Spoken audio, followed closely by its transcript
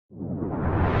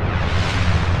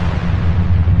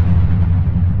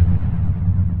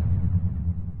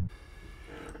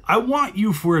I want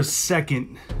you for a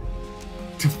second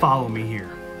to follow me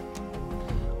here.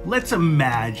 Let's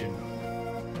imagine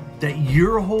that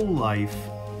your whole life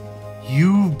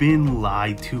you've been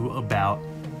lied to about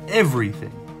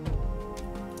everything.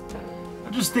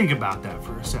 Now just think about that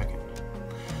for a second.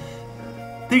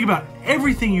 Think about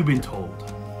everything you've been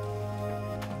told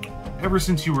ever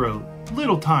since you were a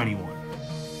little tiny one.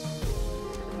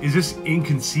 Is this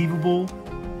inconceivable?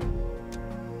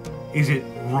 Is it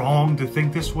wrong to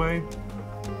think this way?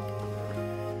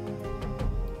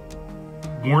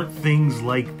 Weren't things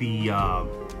like the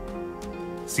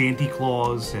Santa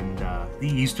Claus and the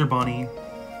Easter Bunny,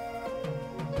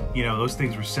 you know, those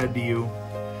things were said to you,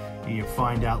 and you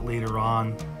find out later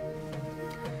on,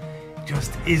 it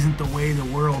just isn't the way the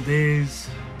world is.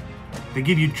 They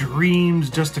give you dreams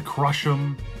just to crush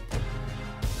them.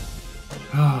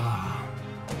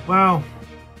 Well,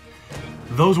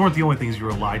 those weren't the only things you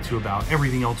were lied to about.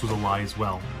 Everything else was a lie as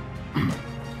well.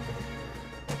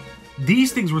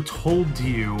 These things were told to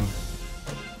you,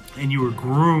 and you were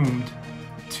groomed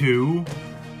to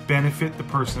benefit the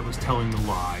person that was telling the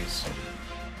lies.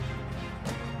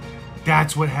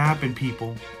 That's what happened,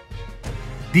 people.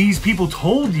 These people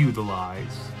told you the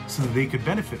lies so that they could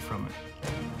benefit from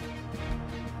it.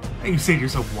 And you say to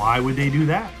yourself, why would they do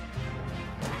that?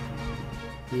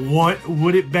 What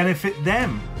would it benefit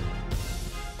them?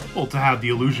 Well, to have the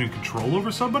illusion of control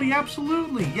over somebody?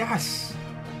 Absolutely, yes.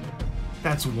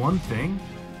 That's one thing.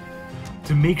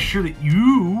 To make sure that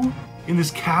you, in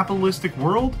this capitalistic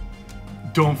world,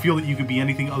 don't feel that you could be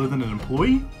anything other than an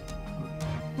employee?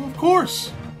 Well, of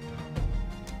course.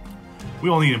 We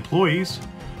all need employees.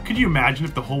 Could you imagine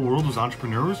if the whole world was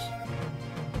entrepreneurs?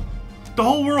 The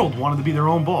whole world wanted to be their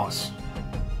own boss.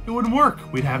 It wouldn't work.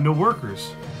 We'd have no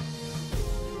workers.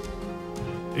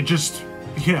 It just,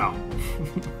 you know,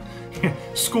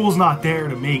 school's not there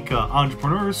to make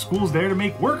entrepreneurs. School's there to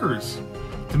make workers,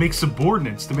 to make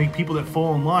subordinates, to make people that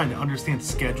fall in line, to understand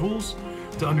schedules,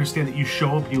 to understand that you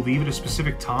show up and you leave at a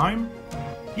specific time.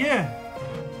 Yeah.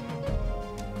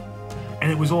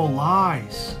 And it was all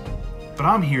lies. But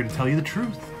I'm here to tell you the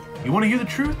truth. You want to hear the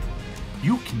truth?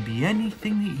 You can be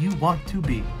anything that you want to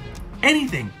be.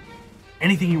 Anything.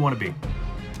 Anything you want to be.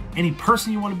 Any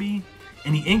person you want to be.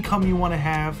 Any income you want to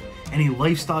have. Any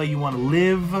lifestyle you want to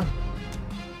live.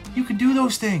 You can do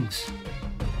those things.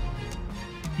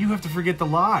 You have to forget the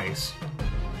lies.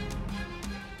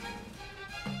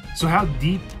 So how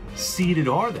deep-seated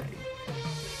are they?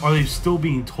 Are they still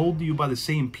being told to you by the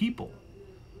same people?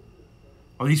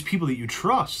 Are these people that you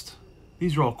trust?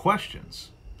 These are all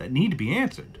questions that need to be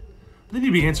answered. They need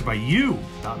to be answered by you,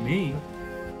 not me.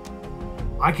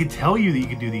 I could tell you that you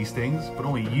could do these things, but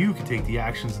only you can take the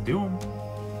actions to do them.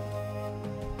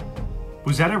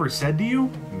 Was that ever said to you?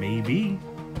 Maybe.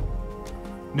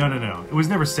 No. It was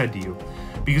never said to you.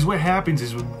 Because what happens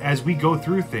is, as we go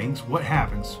through things, what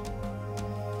happens?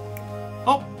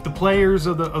 Oh, the players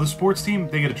of the sports team,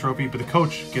 they get a trophy, but the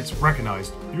coach gets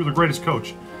recognized. You're the greatest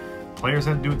coach. Players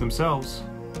had to do it themselves.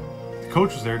 The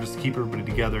coach was there just to keep everybody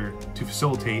together, to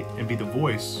facilitate and be the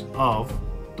voice of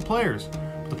the players.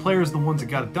 But the players are the ones that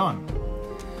got it done.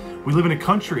 We live in a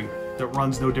country that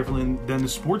runs no differently than the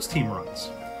sports team runs.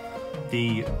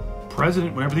 The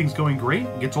president, when everything's going great,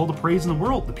 gets all the praise in the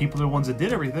world. The people are the ones that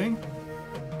did everything.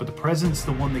 But the president's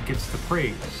the one that gets the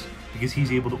praise because he's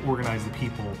able to organize the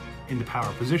people in the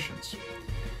power positions.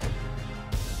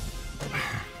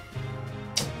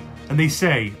 And they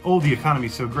say, oh, the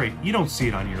economy's so great. You don't see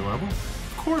it on your level.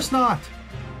 Of course not.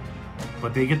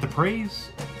 But they get the praise.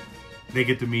 They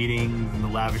get the meetings and the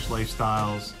lavish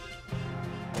lifestyles.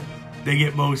 They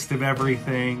get most of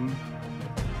everything.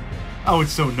 Oh,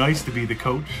 it's so nice to be the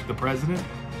coach, the president,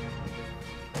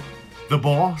 the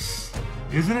boss,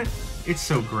 isn't it? It's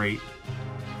so great.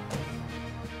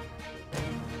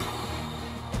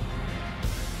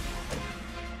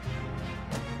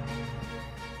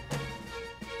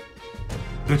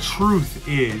 The truth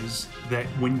is that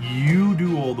when you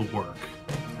do all the work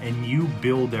and you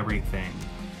build everything,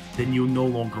 then you'll no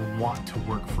longer want to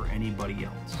work for anybody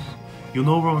else. You'll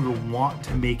no longer want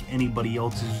to make anybody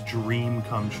else's dream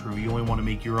come true. You only want to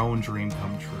make your own dream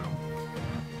come true.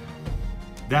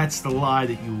 That's the lie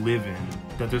that you live in,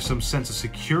 that there's some sense of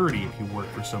security if you work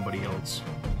for somebody else.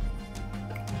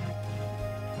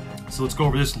 So let's go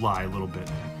over this lie a little bit,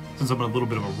 since I'm on a little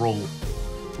bit of a roll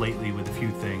lately with a few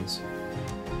things.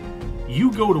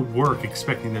 You go to work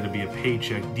expecting there to be a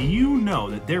paycheck. Do you know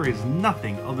that there is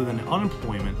nothing other than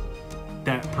unemployment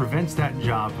that prevents that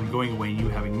job from going away and you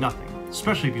having nothing?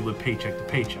 Especially if you live paycheck to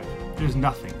paycheck. There's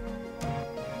nothing.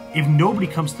 If nobody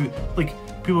comes through, like,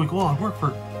 people are like, oh, I work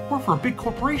for a big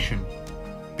corporation.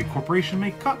 Big corporations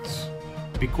make cuts.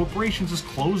 Big corporations just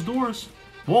close doors.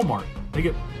 Walmart, they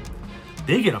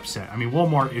get upset. I mean,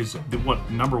 Walmart is the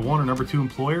number 1 or number 2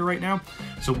 employer right now.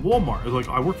 So Walmart, like,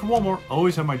 I work for Walmart,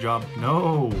 always have my job.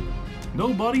 No,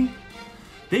 buddy.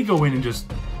 They go in and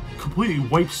just completely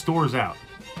wipe stores out.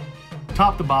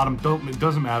 Top to bottom, it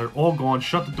doesn't matter. All gone,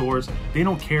 shut the doors. They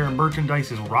don't care.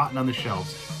 Merchandise is rotten on the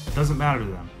shelves. It doesn't matter to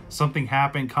them. Something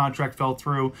happened, contract fell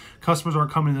through, customers aren't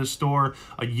coming to the store,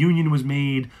 a union was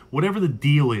made, whatever the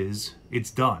deal is, it's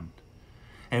done.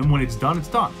 And when it's done, it's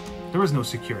done. There is no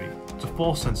security. It's a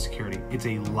false sense of security. It's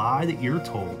a lie that you're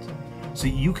told so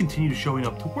that you continue showing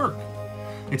up to work.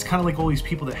 It's kind of like all these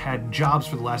people that had jobs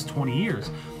for the last 20 years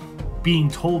being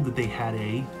told that they had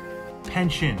a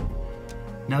pension.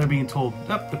 Now they're being told,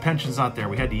 oh, the pension's not there,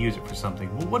 we had to use it for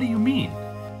something. Well, what do you mean?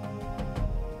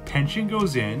 Pension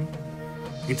goes in,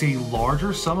 it's a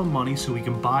larger sum of money so we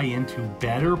can buy into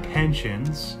better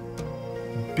pensions,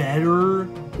 better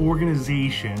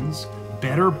organizations,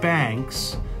 better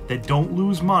banks that don't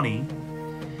lose money,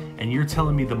 and you're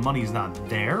telling me the money's not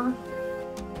there?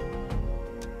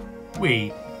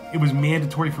 Wait, it was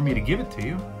mandatory for me to give it to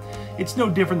you. It's no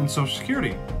different than Social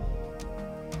Security.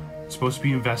 It's supposed to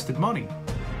be invested money.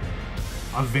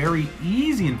 A very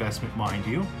easy investment, mind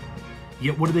you.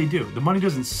 Yet what do? The money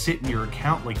doesn't sit in your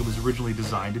account like it was originally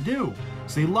designed to do.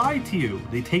 So they lie to you.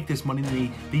 They take this money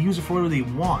and they use it for whatever they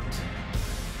want.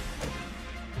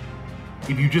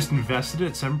 If you just invested it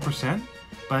at 7%,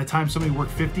 by the time somebody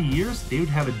worked 50 years, they would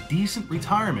have a decent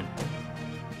retirement.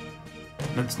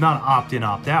 That's not opt-in,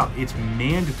 opt-out. It's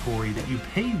mandatory that you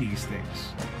pay these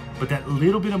things. But that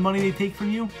little bit of money they take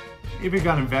from you, if it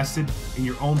got invested in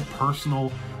your own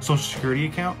personal Social Security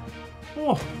account,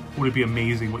 oh, would it be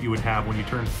amazing what you would have when you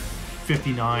turn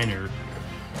 59 or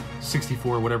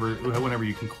 64, whenever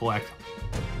you can collect.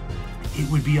 It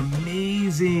would be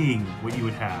amazing what you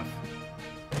would have.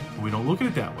 But we don't look at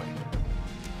it that way.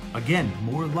 Again,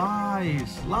 more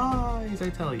lies, I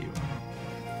tell you.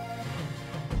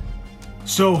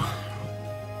 So,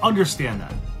 understand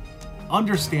that.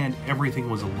 Understand everything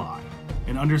was a lie,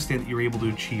 and understand that you're able to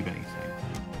achieve anything.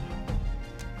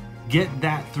 Get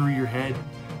that through your head,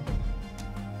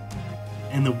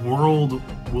 and the world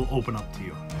will open up to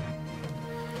you.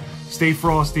 Stay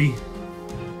frosty.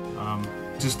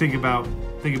 Just think about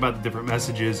the different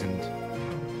messages and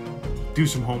do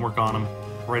some homework on them.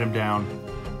 Write them down.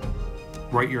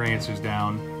 Write your answers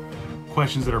down.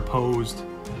 Questions that are posed.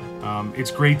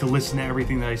 It's great to listen to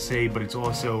everything that I say, but it's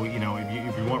also, you know,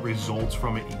 if you want results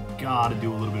from it, you gotta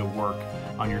do a little bit of work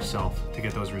on yourself to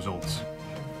get those results.